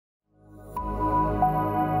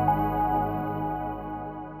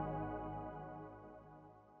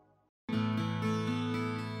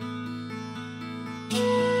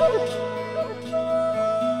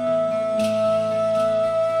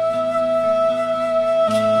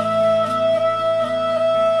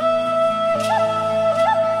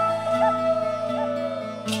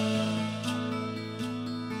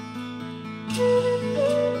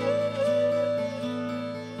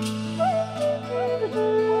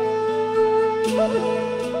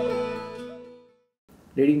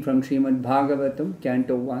Reading from Srimad-Bhagavatam,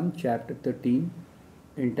 Canto 1, Chapter 13,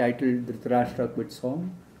 entitled Dhritarashtra Quit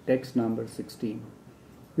Song, text number 16.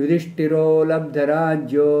 Yudhishthiro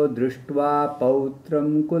labdharajyo drishtva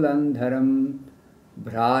pautram kulandharam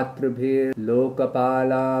bhratrabhir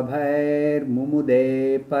lokapala bhair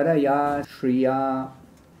mumude paraya shriya.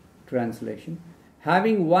 Translation.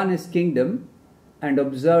 Having won his kingdom and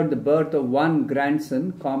observed the birth of one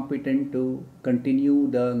grandson competent to continue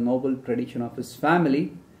the noble tradition of his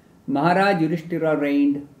family, Maharaj Yudhishthira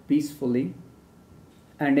reigned peacefully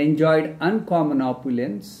and enjoyed uncommon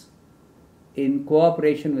opulence in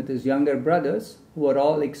cooperation with his younger brothers, who were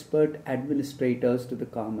all expert administrators to the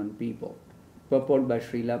common people. Purport by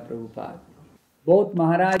Srila Prabhupada. Both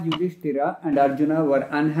Maharaj Yudhishthira and Arjuna were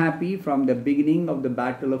unhappy from the beginning of the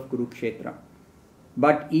battle of Kurukshetra.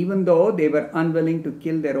 But even though they were unwilling to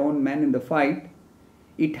kill their own men in the fight,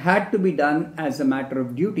 it had to be done as a matter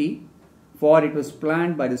of duty, for it was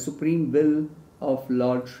planned by the supreme will of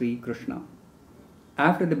Lord Sri Krishna.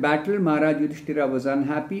 After the battle, Maharaj Yudhishthira was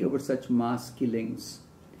unhappy over such mass killings.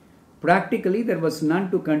 Practically, there was none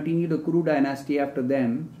to continue the Kuru dynasty after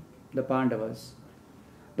them, the Pandavas.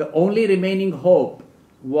 The only remaining hope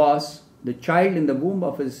was the child in the womb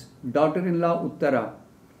of his daughter-in-law Uttara,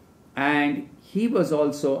 and he was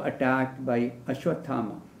also attacked by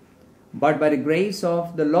Ashwathama. But by the grace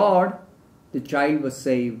of the Lord, the child was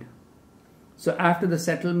saved. So after the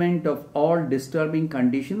settlement of all disturbing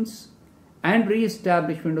conditions and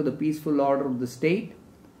re-establishment of the peaceful order of the state,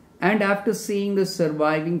 and after seeing the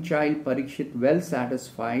surviving child Parikshit well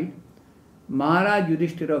satisfied, Maharaj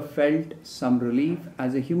Yudhishthira felt some relief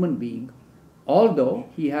as a human being, although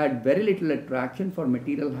he had very little attraction for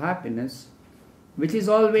material happiness, which is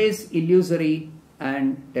always illusory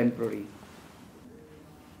and temporary.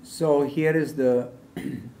 So here is the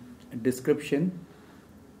description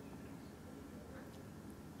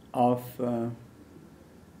of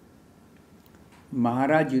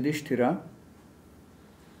Maharaj Yudhishthira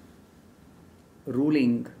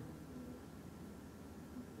ruling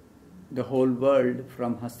the whole world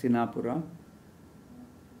from Hastinapura,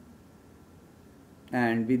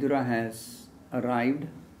 and Vidura has arrived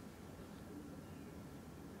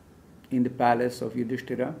in the palace of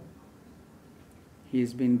Yudhishthira. He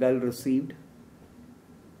has been well received.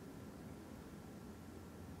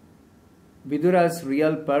 Vidura's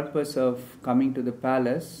real purpose of coming to the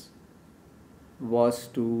palace was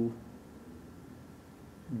to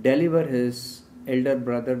deliver his elder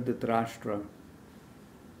brother Dhritarashtra.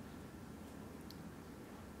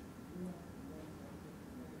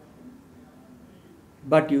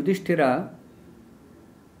 But Yudhishthira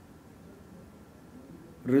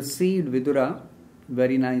received Vidura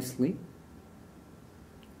very nicely,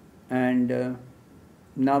 and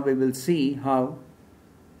now we will see how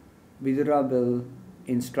Vidura will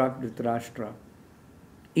instruct Dhritarashtra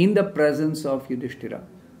in the presence of Yudhishthira.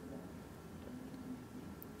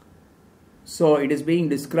 So it is being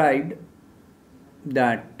described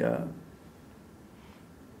that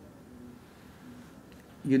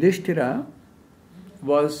Yudhishthira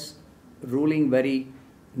was ruling very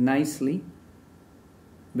nicely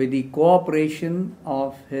with the cooperation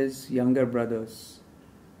of his younger brothers,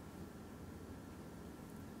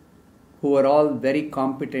 who were all very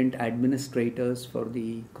competent administrators for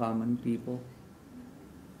the common people.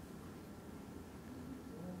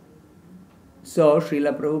 So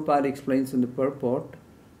Srila Prabhupada explains in the purport,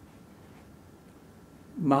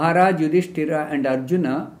 Maharaj Yudhishthira and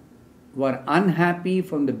Arjuna were unhappy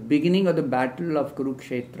from the beginning of the battle of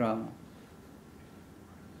Kurukshetra.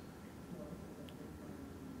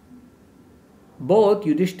 Both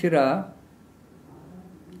Yudhishthira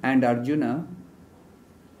and Arjuna,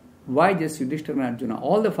 why just Yudhishthira and Arjuna?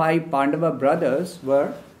 All the 5 Pandava brothers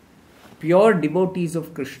were pure devotees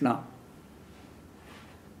of Krishna.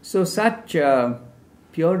 So such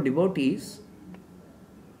pure devotees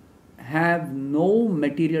have no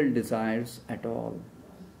material desires at all.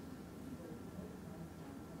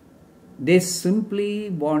 They simply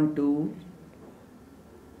want to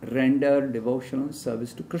render devotional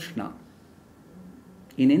service to Krishna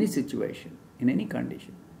in any situation, in any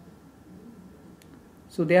condition.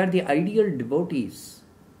 So they are the ideal devotees.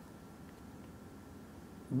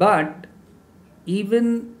 But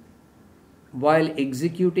even while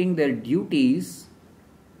executing their duties,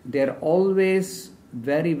 they are always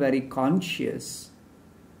very, very conscious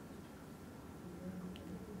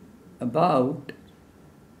about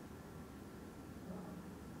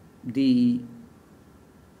the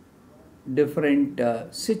different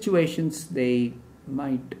situations they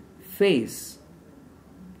might face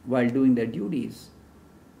while doing their duties.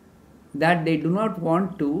 that they do not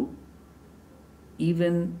want to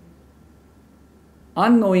even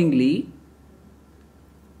unknowingly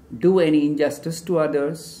do any injustice to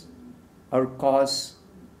others or cause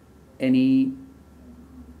any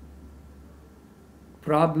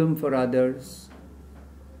problem for others,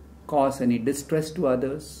 cause any distress to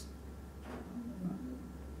others.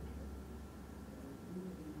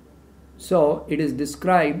 So it is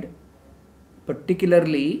described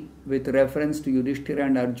particularly with reference to Yudhishthira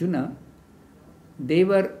and Arjuna. They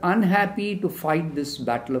were unhappy to fight this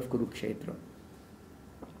battle of Kurukshetra.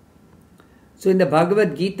 So in the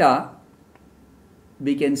Bhagavad Gita,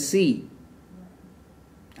 we can see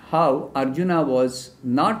how Arjuna was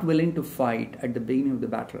not willing to fight at the beginning of the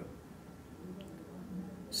battle.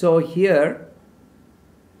 So here,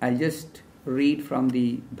 I'll just read from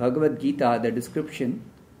the Bhagavad Gita, the description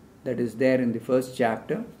that is there in the first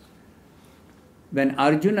chapter. When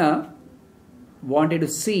Arjuna wanted to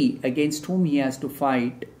see against whom he has to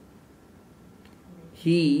fight,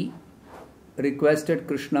 he requested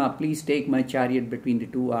Krishna, please take my chariot between the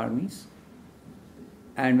two armies.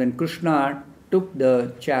 And when Krishna took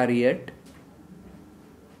the chariot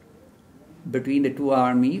between the two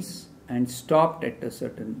armies and stopped at a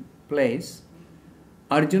certain place,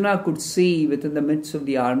 Arjuna could see within the midst of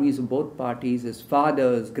the armies of both parties his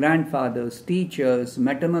fathers, grandfathers, teachers,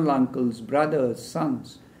 maternal uncles, brothers,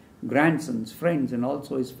 sons, grandsons, friends, and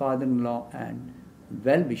also his father-in-law and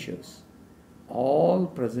well-wishers, all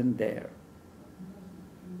present there.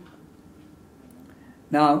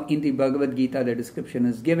 Now, in the Bhagavad Gita, the description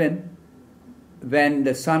is given. When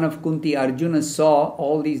the son of Kunti, Arjuna, saw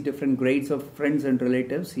all these different grades of friends and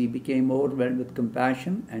relatives, he became overwhelmed with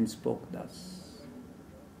compassion and spoke thus.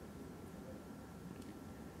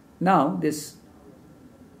 Now, this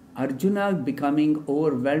Arjuna becoming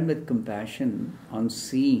overwhelmed with compassion on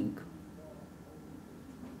seeing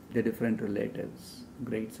the different relatives,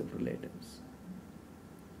 grades of relatives.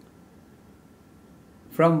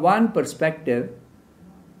 From one perspective,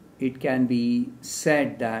 it can be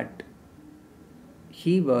said that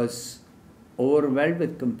he was overwhelmed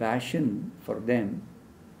with compassion for them,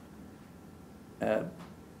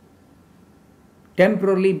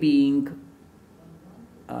 temporarily being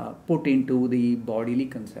put into the bodily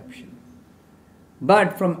conception.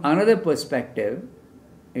 But from another perspective,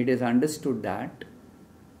 it is understood that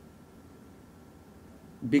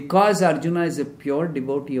because Arjuna is a pure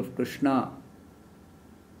devotee of Krishna,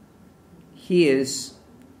 he is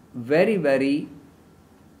very, very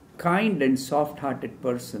kind and soft-hearted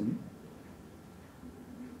person,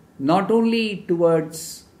 not only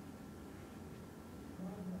towards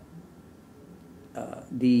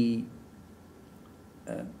the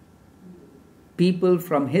people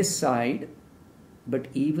from his side, but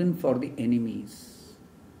even for the enemies.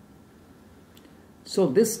 So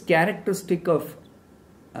this characteristic of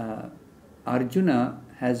Arjuna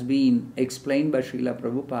has been explained by Srila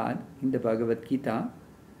Prabhupada in the Bhagavad Gita,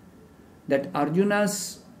 that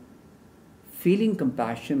Arjuna's feeling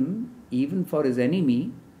compassion even for his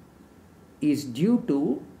enemy is due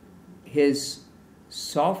to his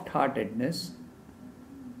soft-heartedness,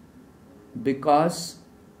 because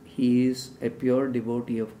he is a pure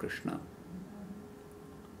devotee of Krishna.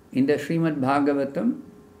 In the Srimad-Bhagavatam,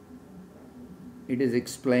 it is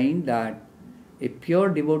explained that a pure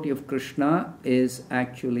devotee of Krishna is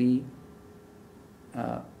actually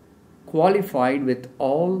qualified with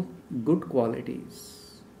all good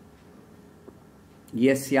qualities.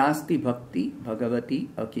 Yasyasti bhakti bhagavati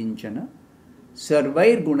akinchana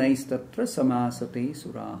sarvair gunaistatra samasate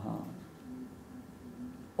suraha.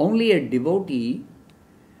 Only a devotee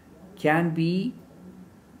can be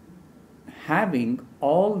having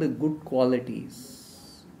all the good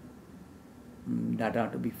qualities that are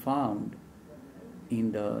to be found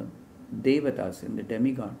in the devatas, in the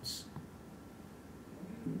demigods.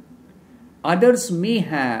 Others may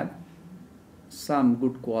have some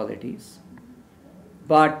good qualities,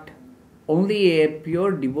 but only a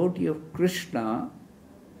pure devotee of Krishna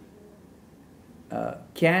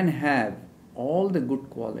can have all the good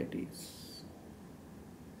qualities.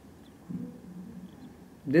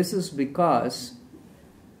 This is because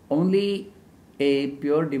only a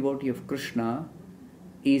pure devotee of Krishna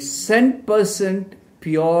is 100%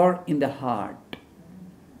 pure in the heart.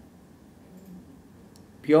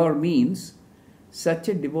 Pure means such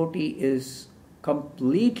a devotee is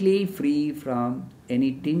completely free from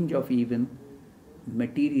any tinge of even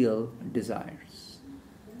material desires.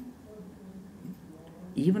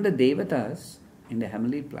 Even the devatas in the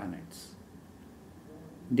heavenly planets,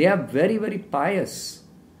 they are very, very pious.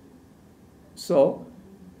 So,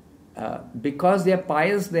 because they are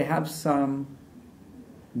pious, they have some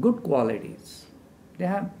good qualities. They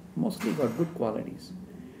have mostly got good qualities.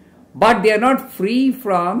 But they are not free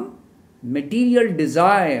from material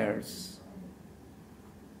desires.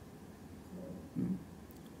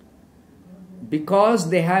 Because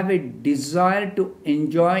they have a desire to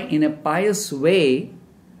enjoy in a pious way,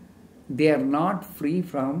 they are not free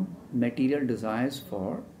from material desires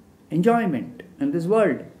for enjoyment in this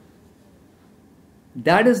world.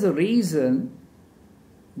 That is the reason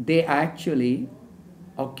they actually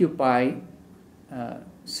occupy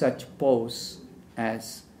such posts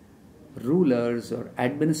as rulers or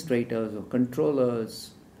administrators or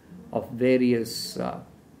controllers of various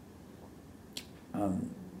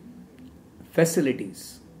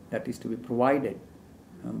facilities that is to be provided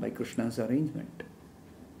by Krishna's arrangement.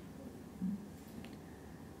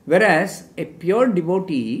 Whereas a pure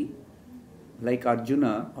devotee like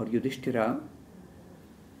Arjuna or Yudhishthira,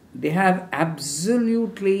 they have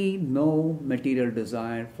absolutely no material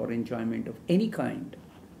desire for enjoyment of any kind.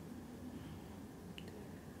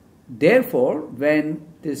 Therefore, when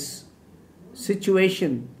this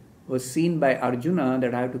situation was seen by Arjuna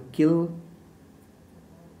that I have to kill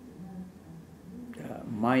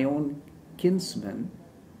my own kinsman,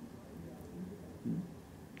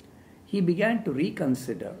 he began to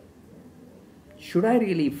reconsider, should I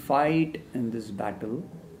really fight in this battle?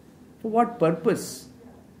 For what purpose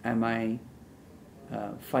am I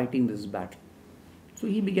fighting this battle? So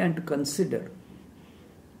he began to consider.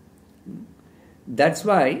 That's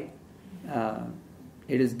why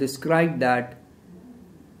it is described that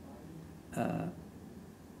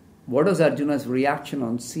what was Arjuna's reaction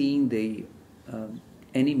on seeing the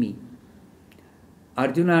enemy?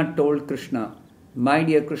 Arjuna told Krishna, my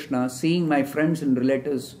dear Krishna, seeing my friends and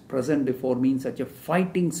relatives present before me in such a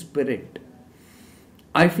fighting spirit,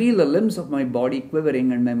 I feel the limbs of my body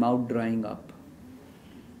quivering and my mouth drying up.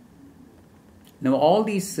 Now all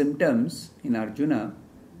these symptoms in Arjuna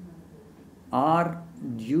are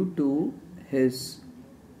due to his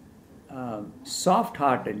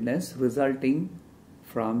soft-heartedness resulting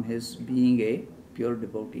from his being a pure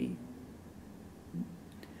devotee.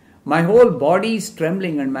 My whole body is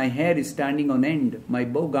trembling and my hair is standing on end. My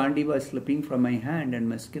bow Gandiva is slipping from my hand and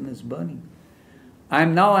my skin is burning. I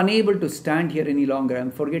am now unable to stand here any longer. I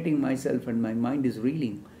am forgetting myself and my mind is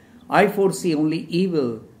reeling. I foresee only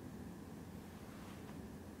evil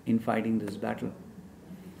in fighting this battle.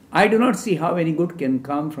 I do not see how any good can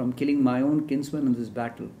come from killing my own kinsman in this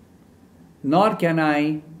battle. Nor can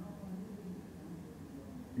I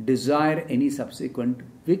desire any subsequent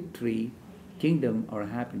victory, kingdom or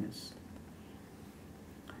happiness.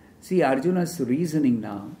 See, Arjuna's reasoning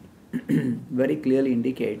now very clearly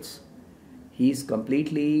indicates he is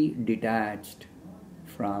completely detached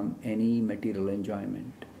from any material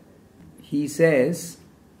enjoyment. He says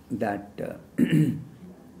that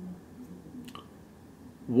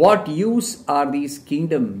what use are these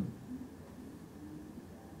kingdom,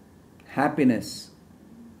 happiness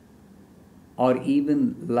or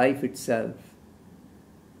even life itself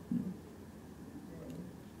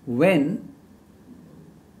when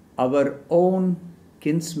our own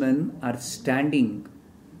kinsmen are standing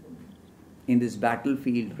in this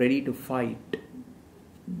battlefield ready to fight?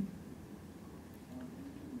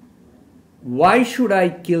 Why should I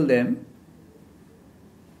kill them?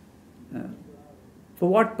 For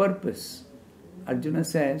what purpose? Arjuna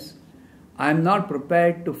says, I am not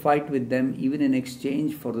prepared to fight with them even in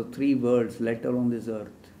exchange for the 3 worlds, let alone this earth.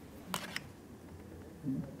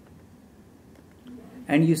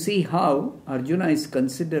 And you see how Arjuna is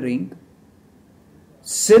considering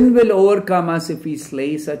sin will overcome us if we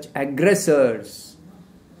slay such aggressors.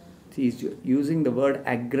 He is using the word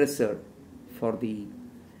aggressor for the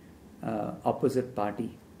opposite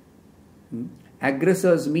party.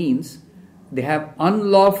 Aggressors means they have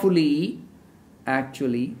unlawfully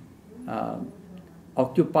actually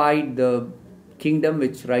occupied the kingdom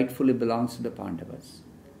which rightfully belongs to the Pandavas.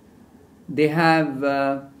 They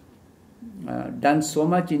have done so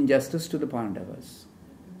much injustice to the Pandavas.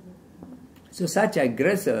 So such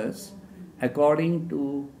aggressors, according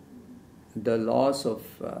to the laws of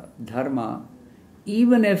dharma,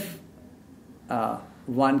 even if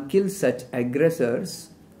one kills such aggressors,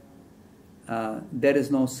 there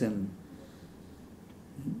is no sin.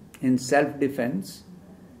 In self-defense,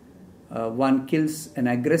 one kills an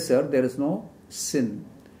aggressor, there is no sin.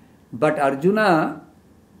 But Arjuna,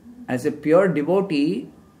 as a pure devotee,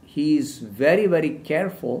 he is very, very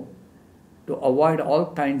careful to avoid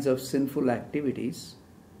all kinds of sinful activities.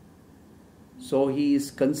 So he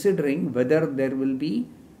is considering whether there will be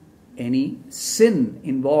any sin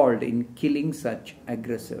involved in killing such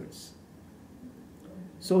aggressors.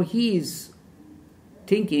 So he is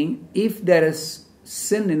thinking if there is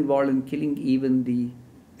sin involved in killing even the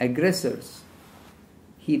aggressors,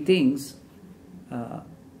 he thinks,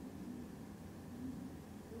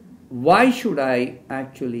 why should I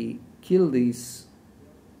actually kill these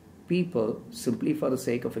people simply for the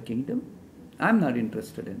sake of a kingdom? I'm not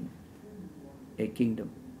interested in a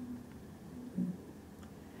kingdom.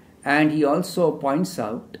 And he also points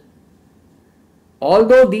out,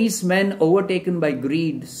 although these men overtaken by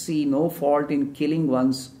greed see no fault in killing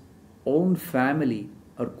one's own family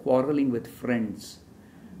or quarreling with friends,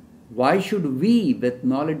 why should we, with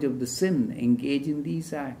knowledge of the sin, engage in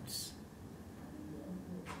these acts?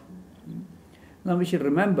 Now we should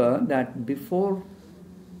remember that before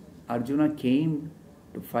Arjuna came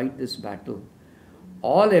to fight this battle,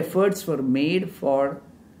 all efforts were made for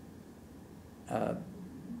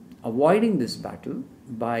avoiding this battle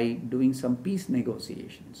by doing some peace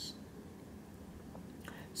negotiations.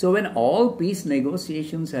 So when all peace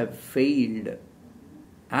negotiations have failed,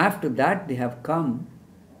 after that they have come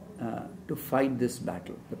to fight this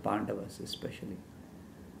battle, the Pandavas especially.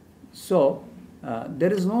 So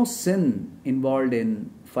there is no sin involved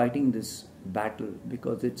in fighting this battle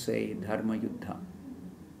because it's a dharma yuddha.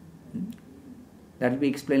 That will be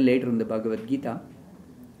explained later in the Bhagavad Gita,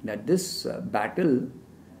 that this battle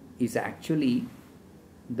is actually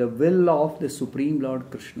the will of the Supreme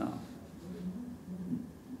Lord Krishna.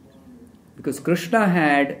 Because Krishna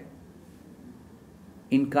had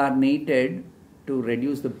incarnated to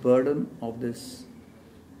reduce the burden of this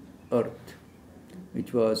earth,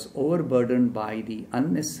 which was overburdened by the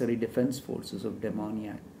unnecessary defense forces of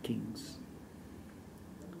demoniac kings.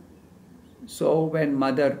 So when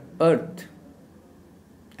Mother Earth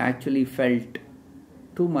actually felt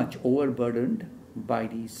too much overburdened by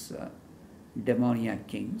these demoniac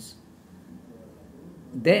kings,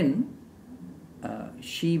 then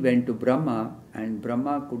she went to Brahma, and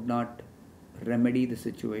Brahma could not remedy the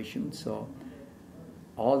situation. So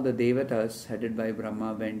all the devatas headed by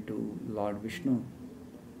Brahma went to Lord Vishnu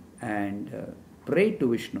and prayed to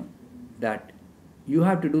Vishnu that you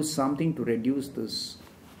have to do something to reduce this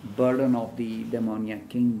burden of the demoniac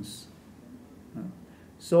kings.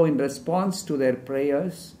 So in response to their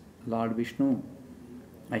prayers, Lord Vishnu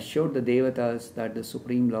assured the devatas that the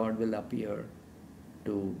Supreme Lord will appear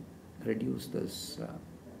to reduce this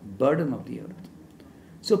burden of the earth.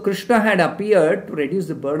 So Krishna had appeared to reduce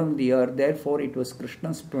the burden of the earth. Therefore it was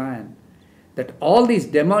Krishna's plan that all these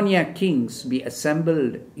demoniac kings be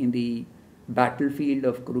assembled in the battlefield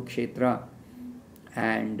of Kurukshetra,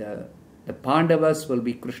 and the Pandavas will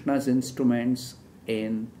be Krishna's instruments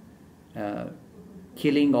in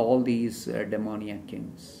killing all these demoniac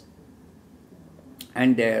kings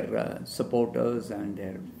and their supporters and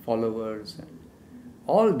their followers, and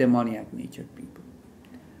all demoniac natured people.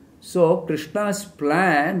 So Krishna's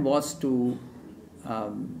plan was to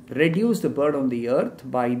reduce the burden of the earth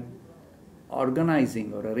by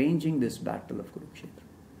organizing or arranging this battle of Kurukshetra.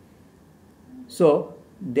 So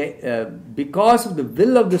because of the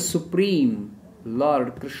will of the Supreme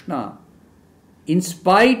Lord Krishna, in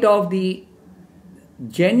spite of the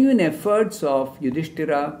genuine efforts of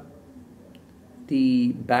Yudhishthira,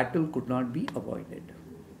 the battle could not be avoided.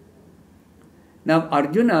 Now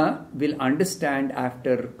Arjuna will understand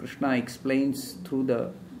after Krishna explains through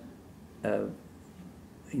the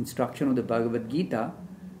instruction of the Bhagavad Gita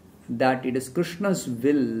that it is Krishna's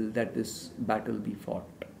will that this battle be fought.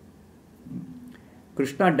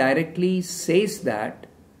 Krishna directly says that,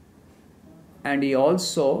 and he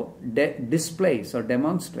also displays or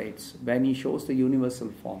demonstrates when he shows the universal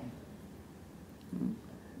form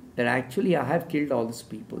that actually I have killed all these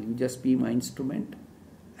people, you just be my instrument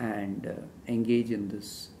and engage in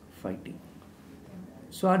this fighting.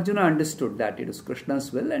 So Arjuna understood that it is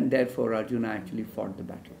Krishna's will, and therefore Arjuna actually fought the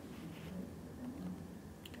battle.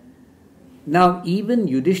 Now even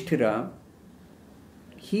Yudhishthira,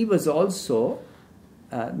 he was also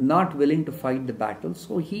not willing to fight the battle,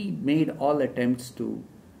 so he made all attempts to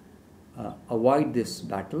avoid this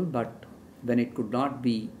battle, but when it could not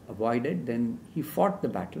be avoided, then he fought the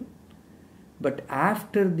battle. But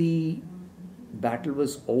after the battle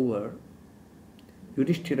was over,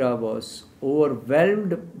 Yudhishthira was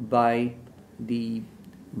overwhelmed by the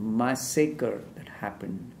massacre that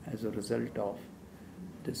happened as a result of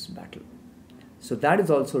this battle. So that is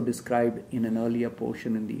also described in an earlier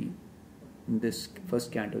portion in this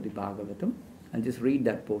first canto of the Bhagavatam. I'll just read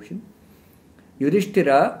that portion.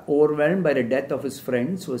 Yudhishthira, overwhelmed by the death of his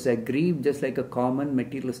friends, was aggrieved just like a common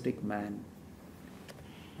materialistic man.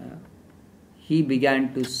 He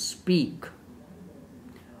began to speak.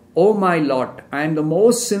 "O my Lord, I am the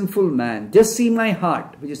most sinful man. Just see my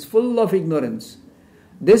heart, which is full of ignorance.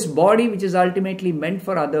 This body, which is ultimately meant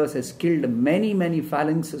for others, has killed many, many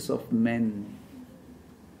phalanxes of men.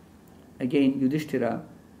 Again, Yudhishthira,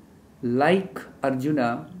 like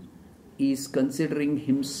Arjuna, is considering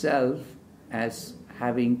himself as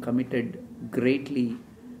having committed greatly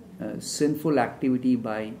sinful activity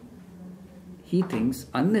by, he thinks,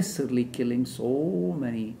 unnecessarily killing so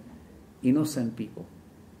many innocent people.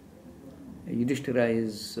 Yudhishthira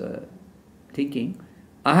is thinking,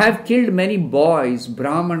 I have killed many boys,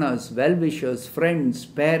 brahmanas, well-wishers, friends,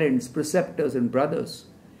 parents, preceptors and brothers.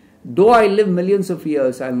 Though I live millions of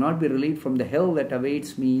years, I will not be relieved from the hell that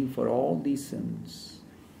awaits me for all these sins.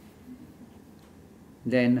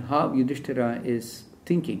 Then how Yudhishthira is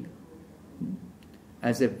thinking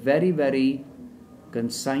as a very, very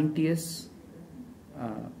conscientious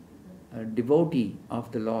devotee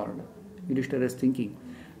of the Lord. Yudhishthira is thinking,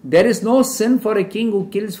 there is no sin for a king who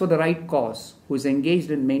kills for the right cause, who is engaged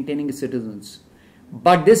in maintaining his citizens.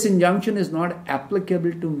 But this injunction is not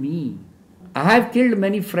applicable to me. I have killed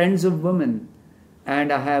many friends of women,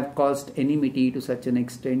 and I have caused enmity to such an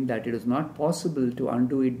extent that it is not possible to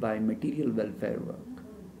undo it by material welfare work.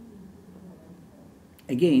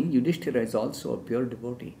 Again, Yudhishthira is also a pure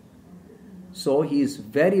devotee. So he is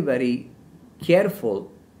very, very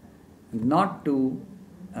careful not to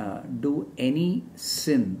do any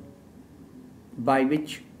sin by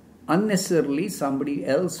which unnecessarily somebody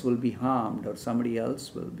else will be harmed or somebody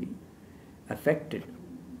else will be affected.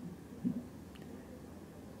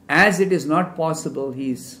 As it is not possible,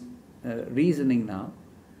 he is reasoning now,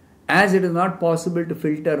 as it is not possible to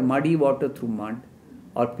filter muddy water through mud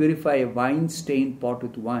or purify a wine-stained pot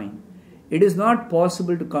with wine, it is not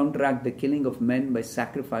possible to counteract the killing of men by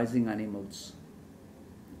sacrificing animals.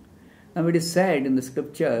 Now it is said in the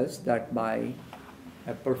scriptures that by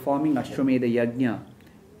performing Ashwamedha Yajna,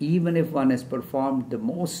 even if one has performed the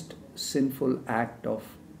most sinful act of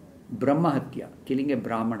Brahmahatya, killing a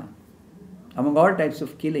Brahmana, among all types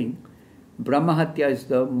of killing, Brahmahatya is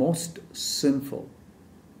the most sinful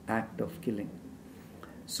act of killing.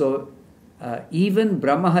 So even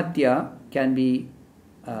Brahmahatya can be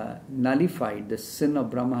nullified, the sin of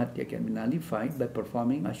Brahmahatya can be nullified by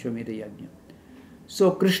performing Ashwamedha Yajna.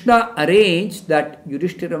 So Krishna arranged that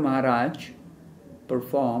Yudhishthira Maharaj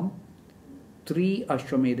perform 3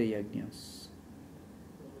 Ashwamedha Yajnas.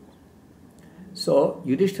 So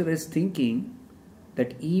Yudhishthira is thinking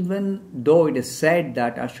that even though it is said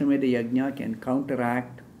that Ashwamedha Yajna can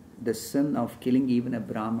counteract the sin of killing even a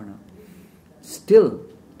Brahmana, still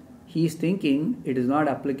he is thinking it is not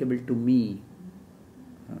applicable to me.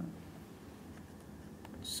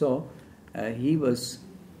 So he was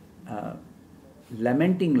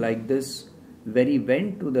lamenting like this when he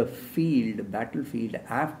went to the battlefield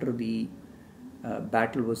after the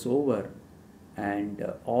battle was over and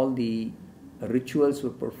all the rituals were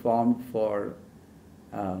performed for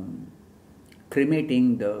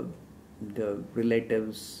cremating the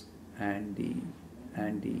relatives and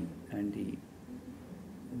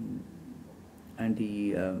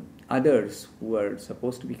the others who were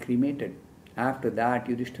supposed to be cremated. After that,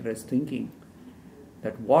 Yudhishthira is thinking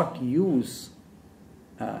that what use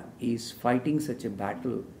is fighting such a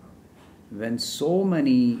battle when so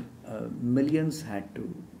many millions had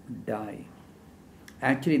to die.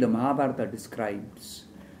 Actually, the Mahabharata describes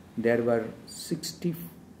there were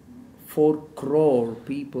 64 crore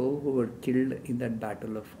people who were killed in that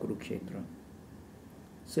battle of Kurukshetra.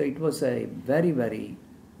 So it was a very, very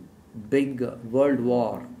big world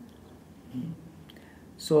war.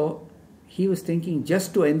 So he was thinking,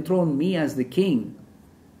 just to enthrone me as the king,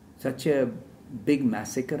 such a big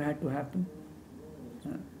massacre had to happen.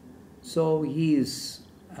 So he is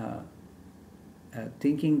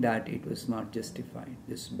thinking that it was not justified.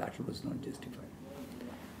 This battle was not justified.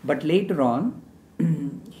 But later on,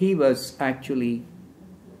 he was actually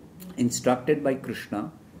instructed by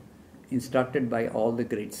Krishna, instructed by all the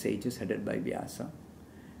great sages headed by Vyasa,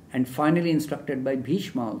 and finally instructed by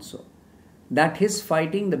Bhishma also, that his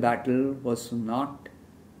fighting the battle was not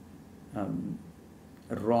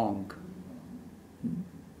wrong.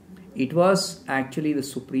 It was actually the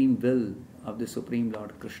supreme will of the Supreme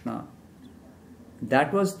Lord Krishna.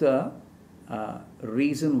 That was the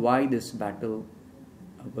reason why this battle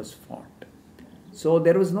was fought. So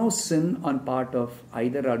there was no sin on part of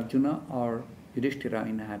either Arjuna or Yudhishthira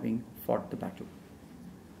in having fought the battle.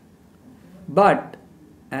 But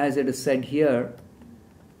as it is said here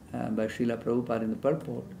by Srila Prabhupada in the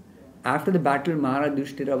purport, after the battle, Maharaj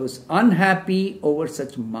Yudhishthira was unhappy over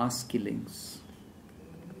such mass killings.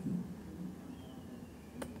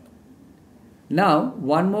 Now,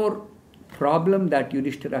 one more problem that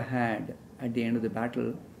Yudhishthira had at the end of the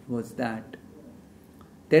battle was that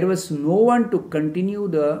there was no one to continue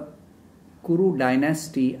the Kuru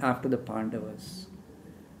dynasty after the Pandavas,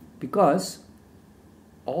 because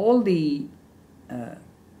all the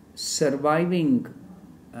surviving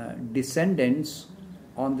descendants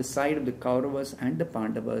on the side of the Kauravas and the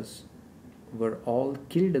Pandavas were all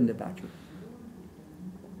killed in the battle,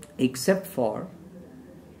 except for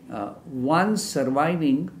one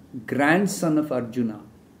surviving grandson of Arjuna.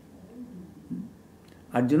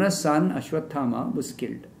 Arjuna's son Ashwatthama was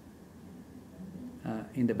killed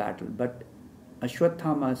in the battle, but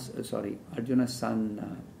Arjuna's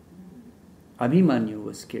son Abhimanyu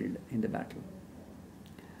was killed in the battle.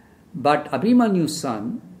 But Abhimanyu's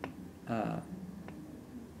son,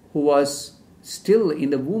 who was still in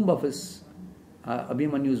the womb of his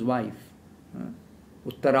Abhimanyu's wife,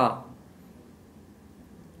 Uttara,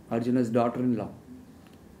 Arjuna's daughter-in-law.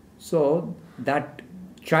 So that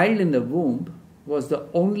child in the womb was the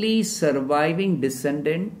only surviving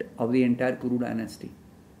descendant of the entire Kuru dynasty.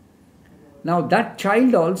 Now that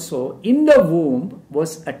child also in the womb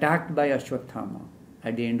was attacked by Ashwatthama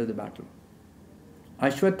at the end of the battle.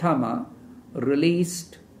 Ashwatthama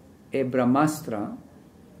released a Brahmastra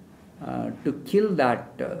to kill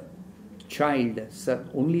that child,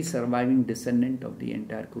 only surviving descendant of the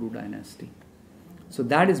entire Kuru dynasty. So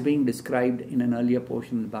that is being described in an earlier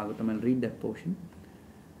portion of the Bhagavatam. I'll read that portion.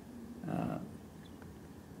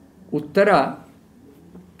 Uttara,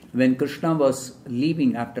 when Krishna was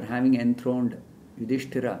leaving after having enthroned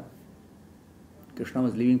Yudhishthira, Krishna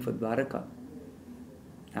was leaving for Dwaraka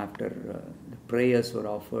after the prayers were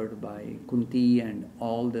offered by Kunti and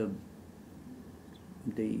all the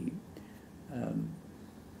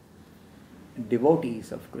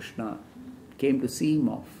devotees of Krishna came to see him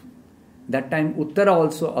off. That time Uttara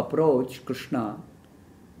also approached Krishna.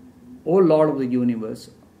 O Lord of the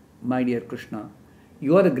universe, my dear Krishna,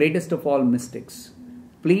 you are the greatest of all mystics.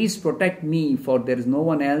 Please protect me, for there is no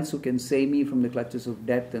one else who can save me from the clutches of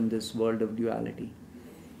death in this world of duality.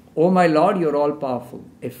 O my Lord, you are all powerful.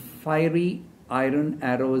 A fiery iron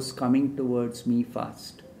arrow is coming towards me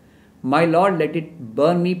fast. My Lord, let it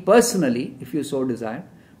burn me personally if you so desire,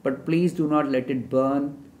 but please do not let it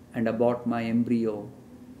burn and abort my embryo.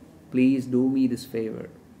 Please do me this favor.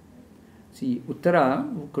 See,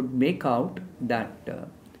 Uttara could make out that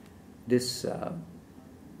this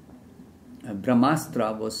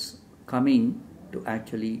Brahmastra was coming to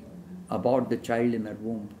actually abort the child in her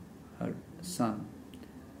womb, her son.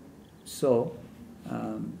 So,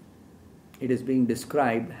 it is being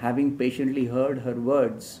described, having patiently heard her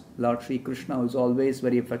words, Lord Sri Krishna, who is always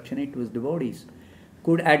very affectionate to his devotees,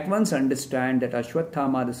 could at once understand that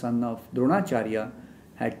Ashwatthama, the son of Dronacharya,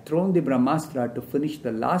 had thrown the Brahmastra to finish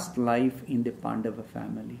the last life in the Pandava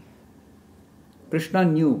family. Krishna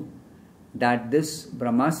knew that this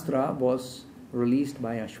Brahmastra was released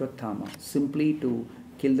by Ashwatthama simply to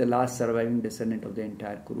kill the last surviving descendant of the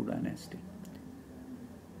entire Kuru dynasty.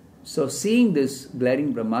 So seeing this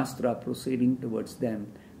glaring Brahmastra proceeding towards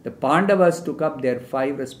them, the Pandavas took up their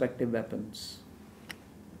 5 respective weapons.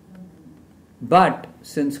 But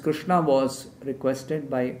since Krishna was requested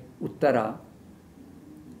by Uttara,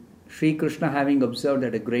 Sri Krishna, having observed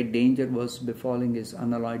that a great danger was befalling his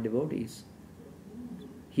unalloyed devotees,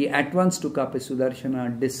 he at once took up a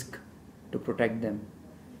Sudarshana disc to protect them.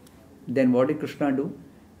 Then what did Krishna do?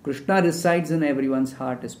 Krishna resides in everyone's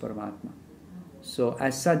heart as Paramatma. So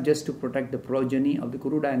as such, just to protect the progeny of the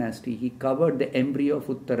Kuru dynasty, he covered the embryo of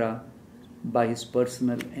Uttara by his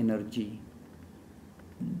personal energy.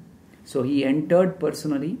 So he entered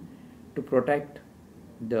personally to protect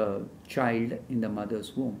the child in the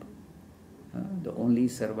mother's womb, the only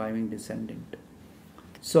surviving descendant.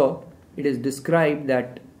 So it is described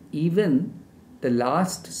that even the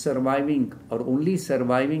last surviving or only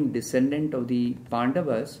surviving descendant of the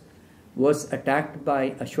Pandavas was attacked by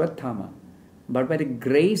Ashwatthama, but by the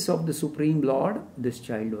grace of the Supreme Lord, this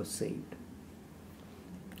child was saved.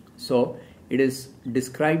 So it is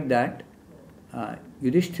described that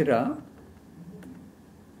Yudhishthira,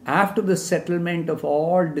 after the settlement of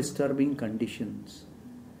all disturbing conditions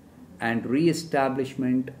and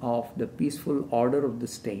re-establishment of the peaceful order of the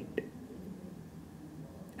state,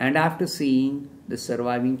 and after seeing the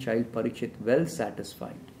surviving child Parikshit well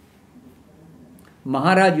satisfied,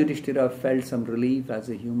 Maharaj Yudhishthira felt some relief as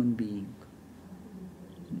a human being.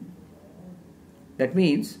 That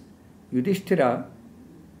means Yudhishthira,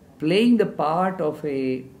 playing the part of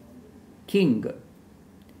a king,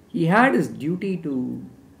 he had his duty to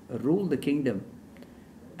rule the kingdom,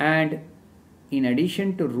 and in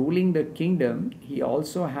addition to ruling the kingdom, he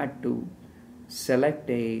also had to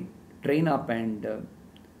train up and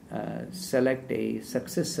select a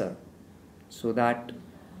successor, so that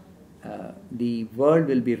the world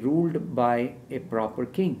will be ruled by a proper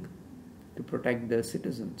king to protect the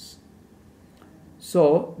citizens.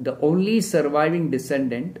 So the only surviving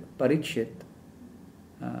descendant, Parikshit,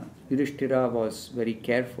 Yudhishthira was very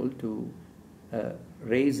careful to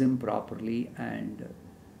raise him properly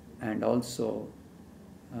and also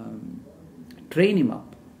train him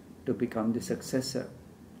up to become the successor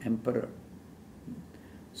emperor.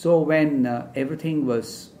 So when everything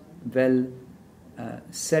was well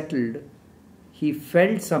settled, he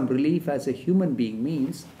felt some relief as a human being,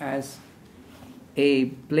 means as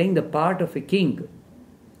playing the part of a king.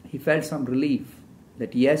 He felt some relief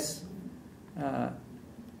that yes,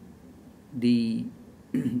 the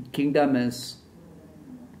kingdom is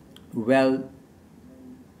well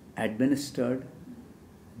administered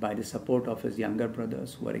by the support of his younger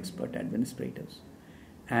brothers who are expert administrators.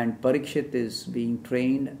 And Parikshit is being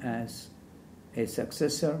trained as a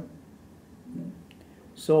successor.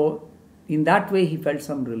 So in that way he felt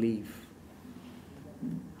some relief,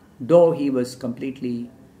 though he was completely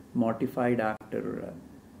mortified after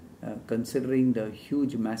considering the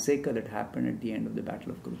huge massacre that happened at the end of the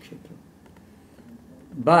Battle of Kurukshetra.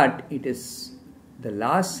 But it is the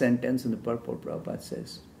last sentence in the purport. Prabhupada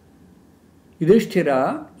says,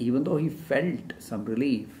 Yudhishthira, even though he felt some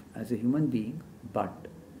relief as a human being, but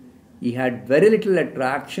he had very little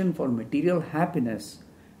attraction for material happiness,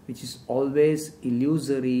 which is always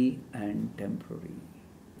illusory and temporary.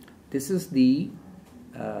 This is the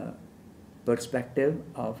perspective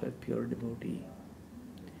of a pure devotee.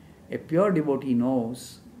 A pure devotee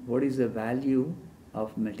knows what is the value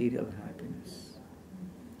of material happiness.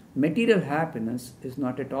 Material happiness is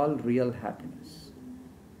not at all real happiness.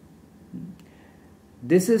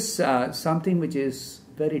 This is something which is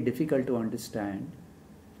very difficult to understand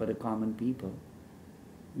for the common people,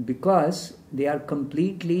 because they are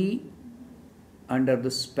completely under the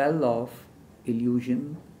spell of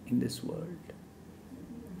illusion in this world.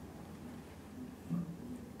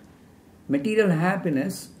 Material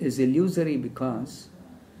happiness is illusory because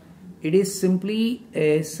it is simply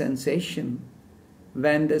a sensation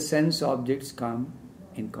when the sense objects come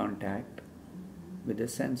in contact with the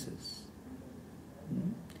senses.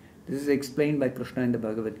 This is explained by Krishna in the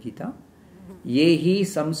Bhagavad Gita. Yehi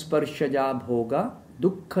samsparshaja bhoga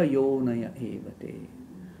dukkha yonaya evate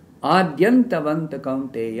adyantavanta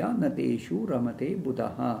kaunteya nateshu ramate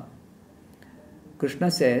buddha. Krishna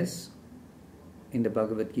says in the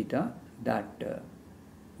Bhagavad Gita that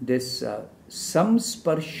this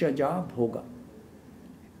samsparshaja bhoga,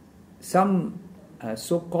 some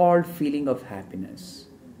so-called feeling of happiness,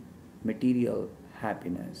 material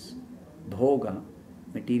happiness, bhoga,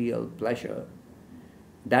 material pleasure,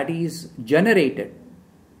 that is generated.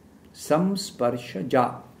 Samsparsha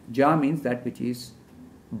ja. Ja means that which is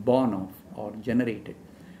born of or generated.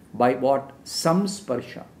 By what?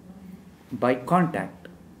 Samsparsha. By contact.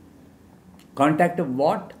 Contact of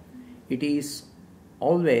what? It is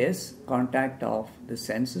always contact of the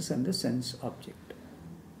senses and the sense object.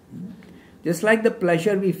 Just like the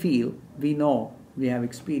pleasure we feel, we know, we have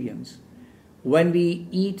experience. When we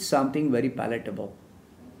eat something very palatable,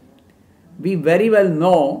 we very well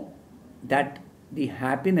know that the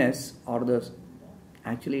happiness or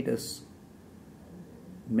actually it is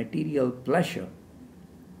material pleasure,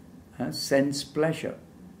 sense pleasure,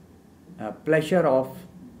 pleasure of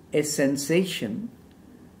a sensation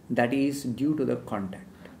that is due to the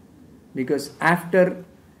contact. Because after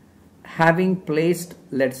having placed,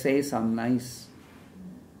 let's say, some nice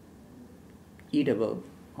eatable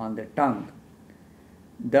on the tongue,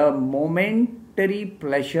 the momentary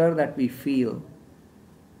pleasure that we feel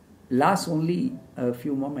lasts only a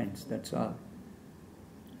few moments, that's all.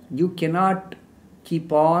 You cannot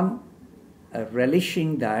keep on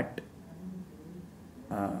relishing that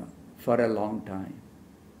for a long time.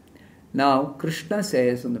 Now, Krishna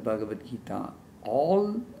says in the Bhagavad Gita,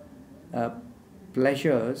 all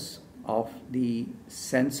pleasures of the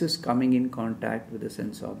senses coming in contact with the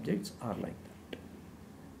sense objects are like that.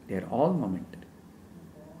 They are all momentary.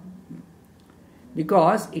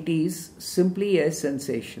 Because it is simply a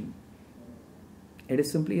sensation. It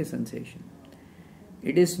is simply a sensation.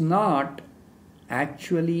 It is not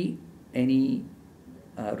actually any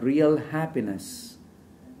real happiness.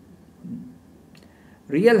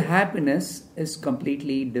 Real happiness is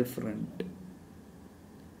completely different.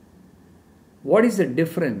 What is the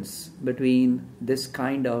difference between this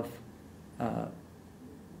kind of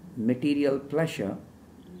material pleasure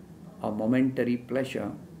or momentary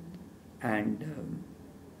pleasure and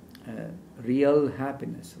real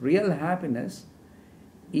happiness? Real happiness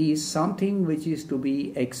is something which is to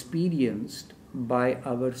be experienced by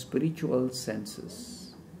our spiritual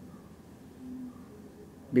senses.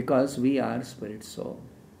 because we are spirit soul.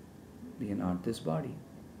 We are not this body.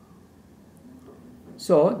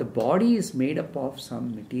 So the body is made up of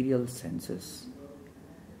some material senses.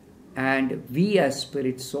 And we as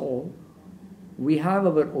spirit soul, we have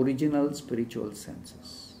our original spiritual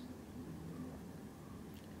senses.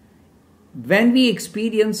 When we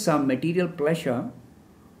experience some material pleasure,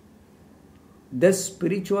 the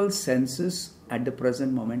spiritual senses at the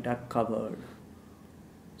present moment are covered.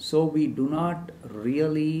 So we do not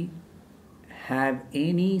really have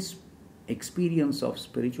any experience of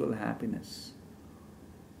spiritual happiness.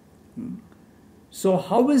 So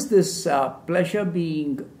how is this pleasure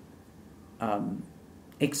being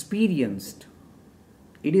experienced?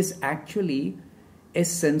 It is actually a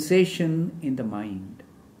sensation in the mind.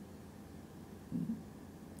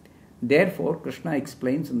 Therefore, Krishna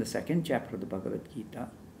explains in the second chapter of the Bhagavad Gita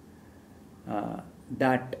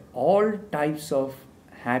that all types of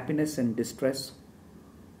happiness and distress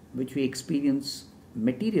which we experience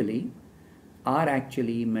materially are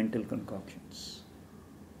actually mental concoctions.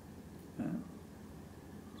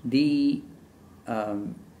 The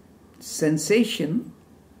sensation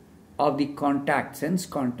of the sense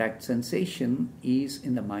contact sensation is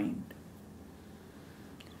in the mind.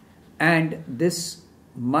 And this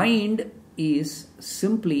mind is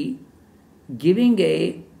simply giving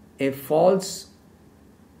a false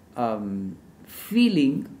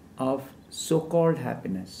feeling of so-called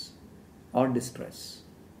happiness or distress,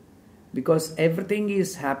 because everything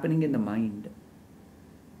is happening in the mind.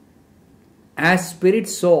 As spirit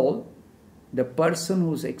soul, the person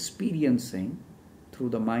who's experiencing through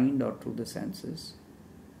the mind or through the senses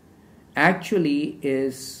actually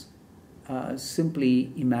is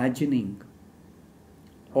simply imagining,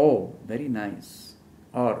 oh, very nice,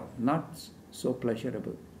 or not so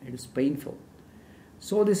pleasurable, it is painful.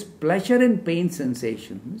 So this pleasure and pain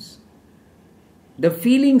sensations, the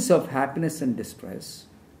feelings of happiness and distress,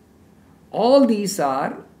 all these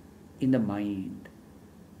are in the mind.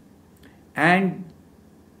 And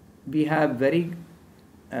we have very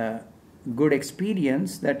good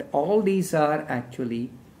experience that all these are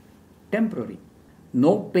actually temporary.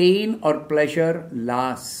 No pain or pleasure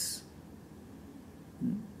lasts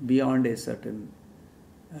beyond a certain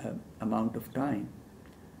amount of time.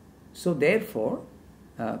 So therefore,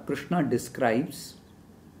 Krishna describes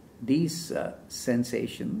these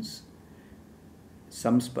sensations,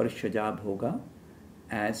 samsparshaja bhoga,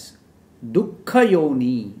 as dukkha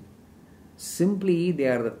yoni. Simply, they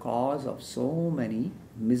are the cause of so many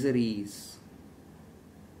miseries.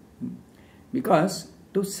 Because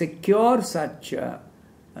to secure such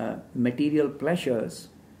material pleasures,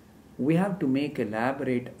 we have to make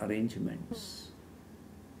elaborate arrangements.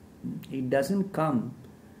 It doesn't come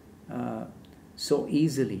so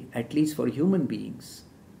easily, at least for human beings.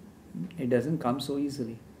 It doesn't come so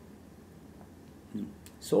easily.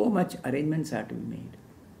 So much arrangements have to be made.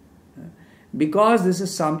 Because this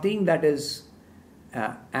is something that is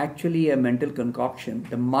actually a mental concoction,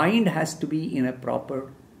 the mind has to be in a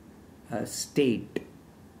proper state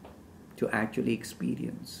to actually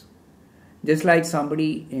experience. Just like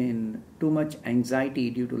somebody in too much anxiety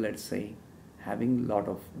due to, let's say, having a lot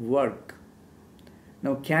of work.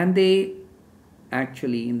 Now, can they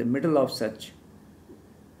actually, in the middle of such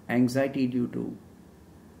anxiety due to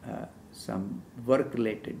some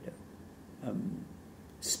work-related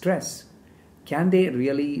stress, can they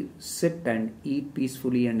really sit and eat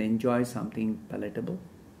peacefully and enjoy something palatable?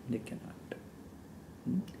 They cannot.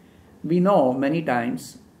 We know many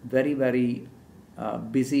times very, very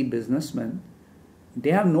busy businessmen,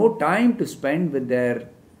 they have no time to spend with their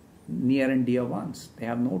near and dear ones. They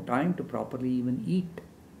have no time to properly even eat.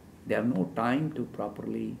 They have no time to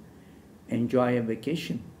properly enjoy a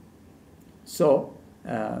vacation. So,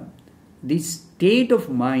 the state of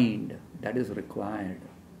mind that is required,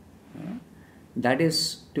 that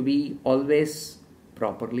is to be always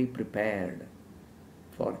properly prepared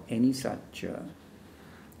for any such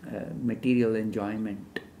material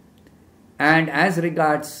enjoyment. And as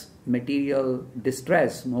regards material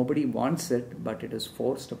distress, nobody wants it, but it is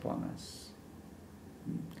forced upon us.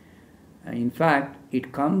 In fact,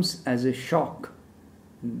 it comes as a shock.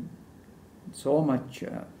 So much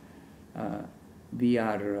we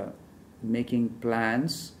are making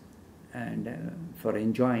plans and for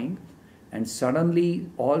enjoying, and suddenly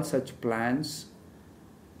all such plans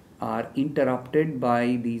are interrupted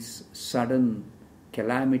by these sudden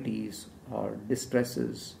calamities or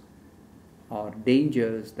distresses or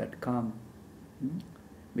dangers that come,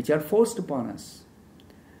 which are forced upon us.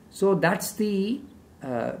 So that's the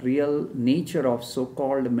real nature of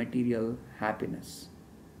so-called material happiness.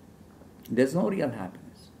 There's no real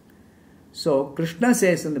happiness. So Krishna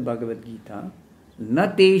says in the Bhagavad Gita,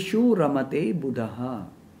 Nateshu ramate buddhaha.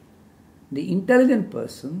 The intelligent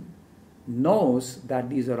person knows that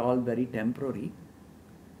these are all very temporary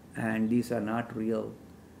and these are not real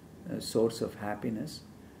source of happiness.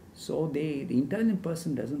 So the intelligent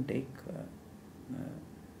person doesn't take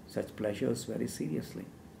such pleasures very seriously.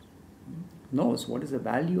 Knows what is the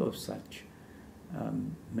value of such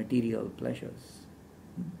material pleasures.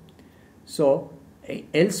 So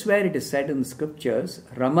elsewhere it is said in the scriptures,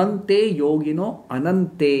 Ramante yogino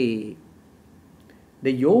anante.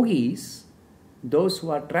 The yogis, those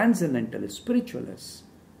who are transcendentalists, spiritualists.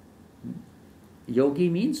 Yogi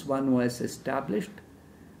means one who has established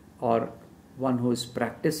or one who is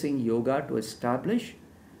practicing yoga to establish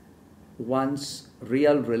one's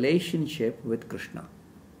real relationship with Krishna.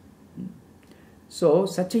 So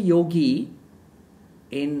such a yogi,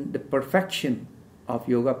 in the perfection of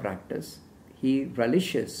yoga practice, he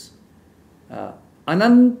relishes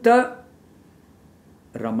Ananta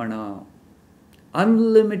Ramana,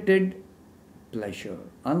 unlimited pleasure,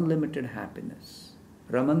 unlimited happiness.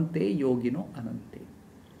 Ramante yogino anante.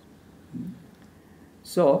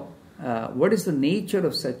 So, what is the nature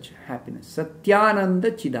of such happiness?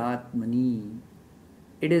 Satyananda chidatmani.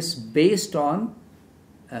 It is based on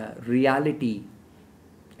reality.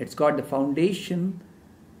 It's got the foundation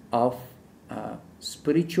of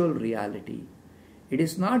spiritual reality. It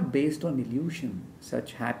is not based on illusion.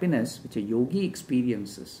 Such happiness which a yogi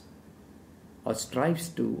experiences or strives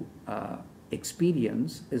to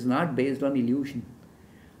experience is not based on illusion.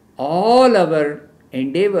 All our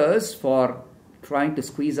endeavors for trying to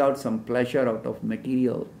squeeze out some pleasure out of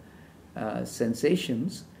material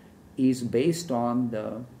sensations is based on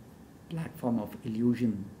the platform of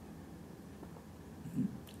illusion.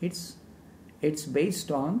 It's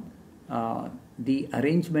based on the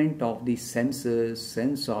arrangement of the senses,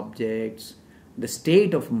 sense objects, the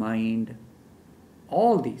state of mind,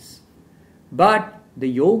 all these. But the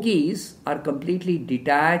yogis are completely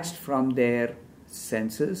detached from their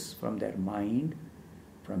senses, from their mind,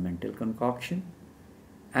 from mental concoction,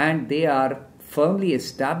 and they are firmly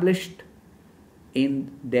established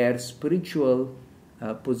in their spiritual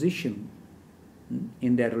position,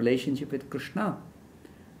 in their relationship with Krishna.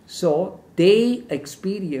 So they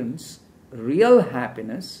experience real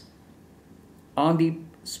happiness on the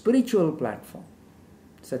spiritual platform,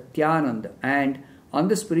 Satyananda, and on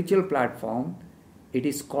the spiritual platform it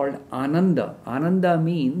is called Ananda. Ananda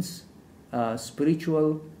means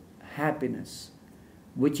spiritual happiness,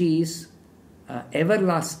 which is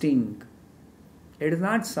everlasting. It is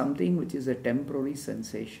not something which is a temporary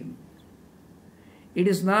sensation. It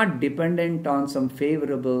is not dependent on some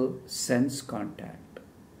favorable sense contact.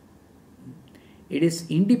 It is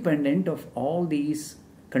independent of all these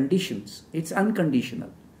conditions. It's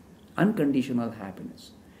unconditional. Unconditional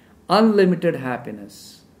happiness. Unlimited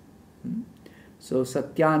happiness. So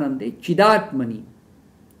Satyanande Chidatmani.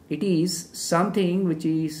 It is something which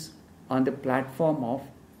is on the platform of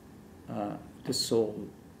the soul,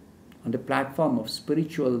 on the platform of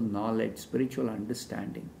spiritual knowledge, spiritual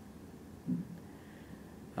understanding.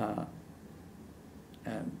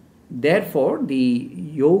 Therefore, the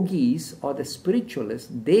yogis or the spiritualists,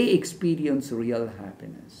 they experience real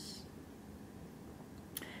happiness.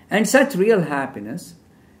 And such real happiness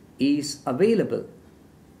is available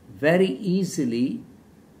very easily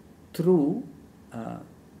through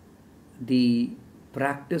the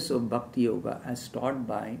practice of bhakti-yoga as taught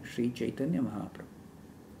by Sri Chaitanya Mahaprabhu.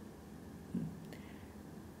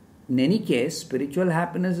 In any case, spiritual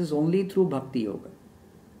happiness is only through bhakti-yoga.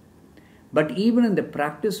 But even in the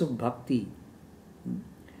practice of bhakti,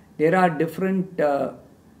 there are different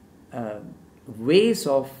ways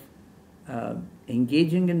of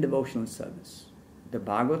engaging in devotional service. The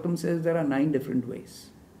Bhagavatam says there are 9 different ways.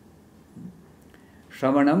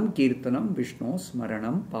 Shravanam, Kirtanam, Vishnu,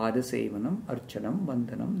 Smaranam, Padasevanam, Archanam,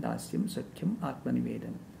 Vandanam, Dasyam, Satyam,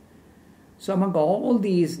 Atmanivedanam. So among all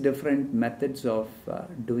these different methods of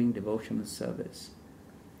doing devotional service,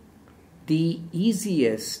 the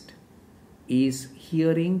easiest is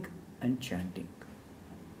hearing and chanting.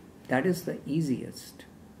 That is the easiest.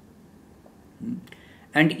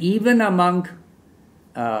 And even among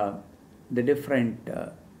the different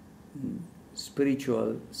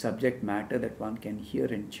spiritual subject matter that one can hear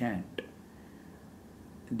and chant,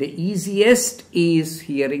 the easiest is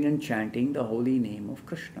hearing and chanting the holy name of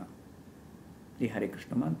Krishna, the Hare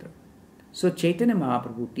Krishna mantra. So Chaitanya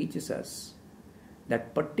Mahaprabhu teaches us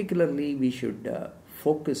that particularly we should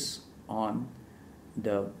focus on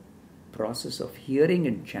the process of hearing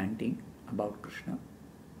and chanting about Krishna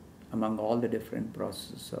among all the different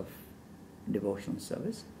processes of devotional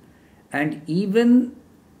service. And even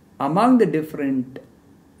among the different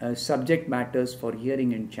subject matters for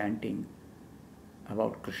hearing and chanting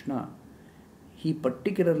about Krishna, he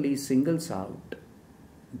particularly singles out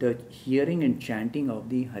the hearing and chanting of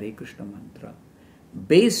the Hare Krishna mantra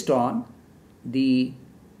based on the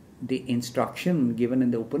instruction given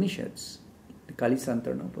in the Upanishads, the Kali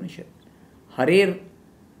Santarana Upanishad. Hare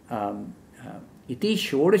iti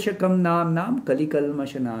shodashakam nam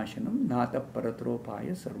kalikalmashanashanam nata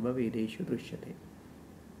paratropaya sarva vedeshu drishyate.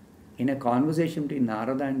 In a conversation between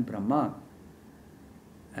Narada and Brahma,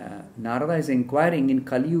 Narada is inquiring in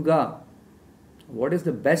Kali Yuga, what is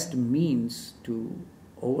the best means to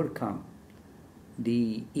overcome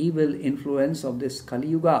the evil influence of this Kali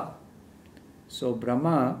Yuga? So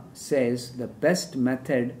Brahma says the best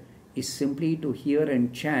method is simply to hear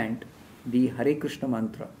and chant the Hare Krishna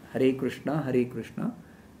mantra. Hare Krishna,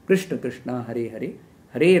 Krishna Krishna, Hare Hare,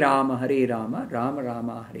 Hare Rama, Rama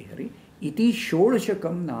Rama, Hare Hare, iti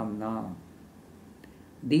shodashakam namnam.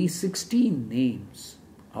 These 16 names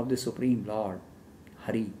of the Supreme Lord,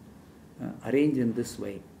 Hari, arranged in this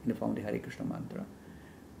way in the form of the Hare Krishna mantra.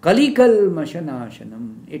 Kalikal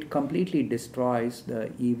mashanashanam, it completely destroys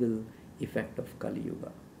the evil effect of Kali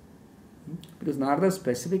Yuga. Because Narada's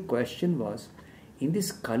specific question was, in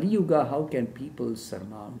this Kali Yuga, how can people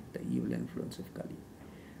surmount the evil influence of Kali?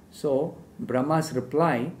 So Brahma's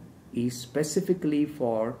reply is specifically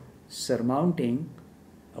for surmounting,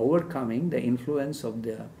 overcoming the influence of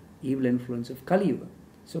the evil influence of Kali Yuga.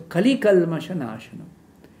 So Kali Kalmashanashanam.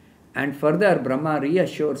 And further, Brahma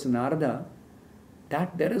reassures Narada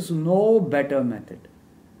that there is no better method.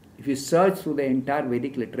 If you search through the entire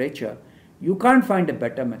Vedic literature, you can't find a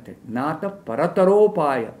better method. Nata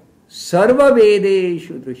parataropaya sarva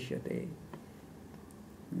vedeshu drishyate.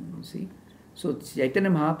 See? So Chaitanya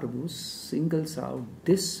Mahaprabhu singles out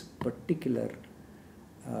this particular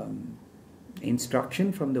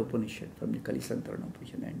instruction from the Upanishad, from the Kali Santarana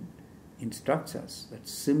Upanishad, and instructs us that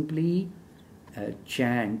simply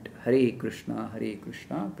chant Hare Krishna,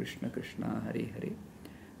 Krishna Krishna, Hare Hare,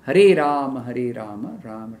 Hare Rama, Rama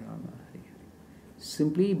Rama, Hare Hare.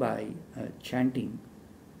 Simply by chanting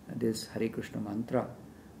this Hare Krishna mantra,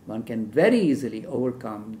 one can very easily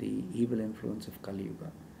overcome the evil influence of Kali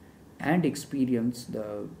Yuga and experience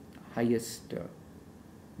the highest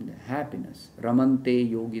happiness. Ramante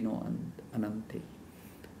yogino anante.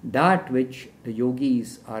 That which the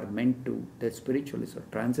yogis are meant to, the spiritualists or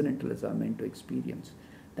transcendentalists are meant to experience.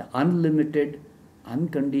 The unlimited,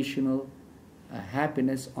 unconditional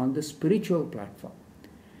happiness on the spiritual platform.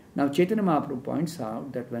 Now Chaitanya Mahaprabhu points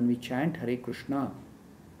out that when we chant Hare Krishna,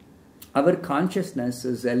 our consciousness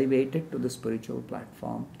is elevated to the spiritual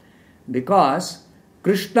platform because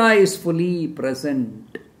Krishna is fully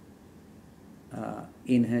present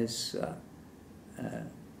in his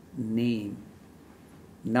name.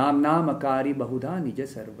 Nam Akari Bahuda Nija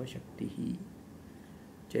Sarva Shaktihi.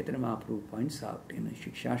 Chaitanya Mahaprabhu points out in a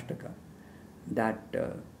Shikshashtaka that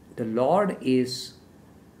the Lord is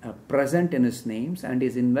present in his names and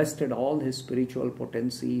is invested all his spiritual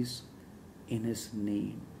potencies in his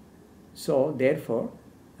name. So therefore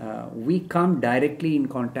we come directly in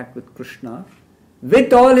contact with Krishna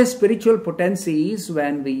with all his spiritual potencies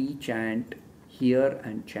when we chant, hear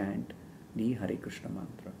and chant the Hare Krishna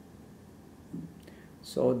mantra.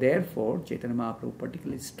 So therefore Chaitanya Mahaprabhu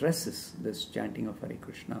particularly stresses this chanting of Hare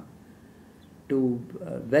Krishna to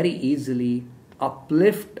very easily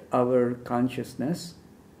uplift our consciousness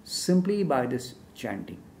simply by this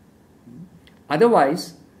chanting.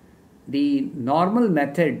 Otherwise, the normal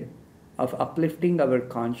method of uplifting our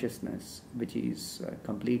consciousness, which is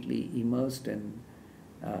completely immersed in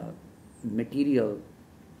material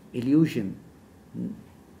illusion,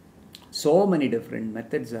 so many different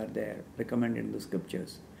methods are there recommended in the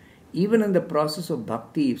scriptures. Even in the process of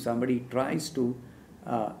bhakti, if somebody tries to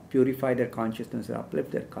purify their consciousness or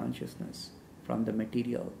uplift their consciousness from the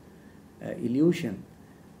material illusion,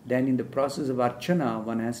 then in the process of archana,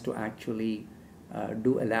 one has to actually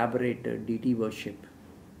do elaborate deity worship.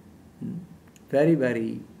 Very,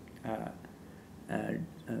 very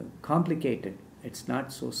complicated. It's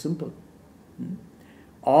not so simple.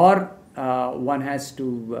 Or one has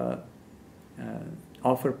to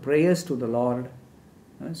offer prayers to the Lord.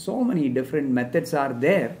 So many different methods are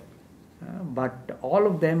there, but all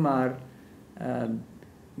of them are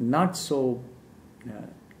not so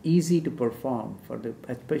easy to perform for the,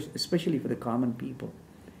 especially for the common people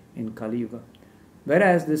in Kali Yuga.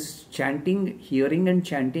 Whereas this chanting, hearing and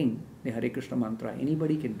chanting the Hare Krishna mantra,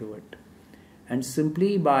 anybody can do it. And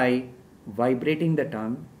simply by vibrating the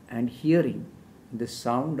tongue and hearing the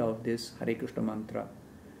sound of this Hare Krishna mantra,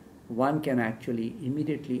 one can actually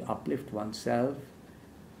immediately uplift oneself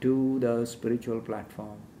to the spiritual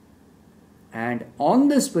platform. And on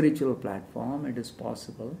the spiritual platform, it is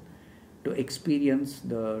possible to experience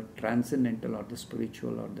the transcendental or the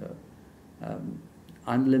spiritual or the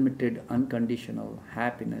unlimited, unconditional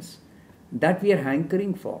happiness that we are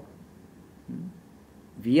hankering for.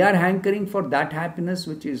 We are hankering for that happiness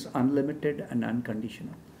which is unlimited and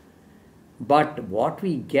unconditional. But what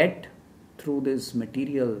we get through this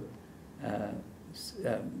material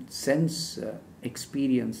sense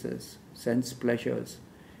experiences, sense pleasures,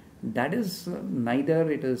 that is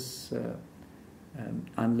neither it is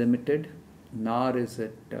unlimited, nor is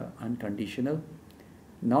it unconditional,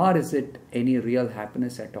 nor is it any real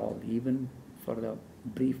happiness at all. Even for the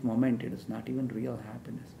brief moment, it is not even real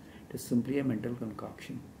happiness. It is simply a mental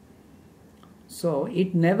concoction. So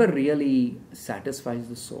it never really satisfies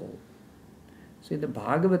the soul. So in the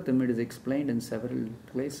Bhagavatam, it is explained in several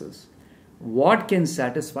places. What can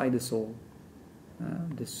satisfy the soul?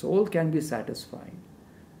 The soul can be satisfied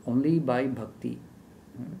only by bhakti,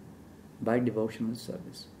 by devotional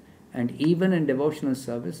service. And even in devotional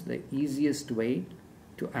service, the easiest way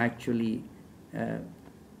to actually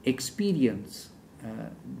experience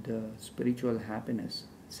the spiritual happiness,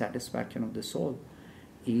 satisfaction of the soul,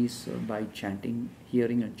 is by chanting,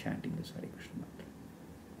 hearing and chanting this Hare Krishna mantra.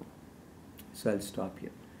 So I'll stop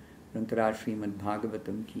here. Rantara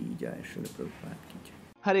Srimad-Bhagavatam ki jai, Srila Prabhupada ki jai.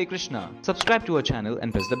 Hare Krishna. Subscribe to our channel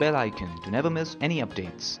and press the bell icon to never miss any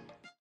updates.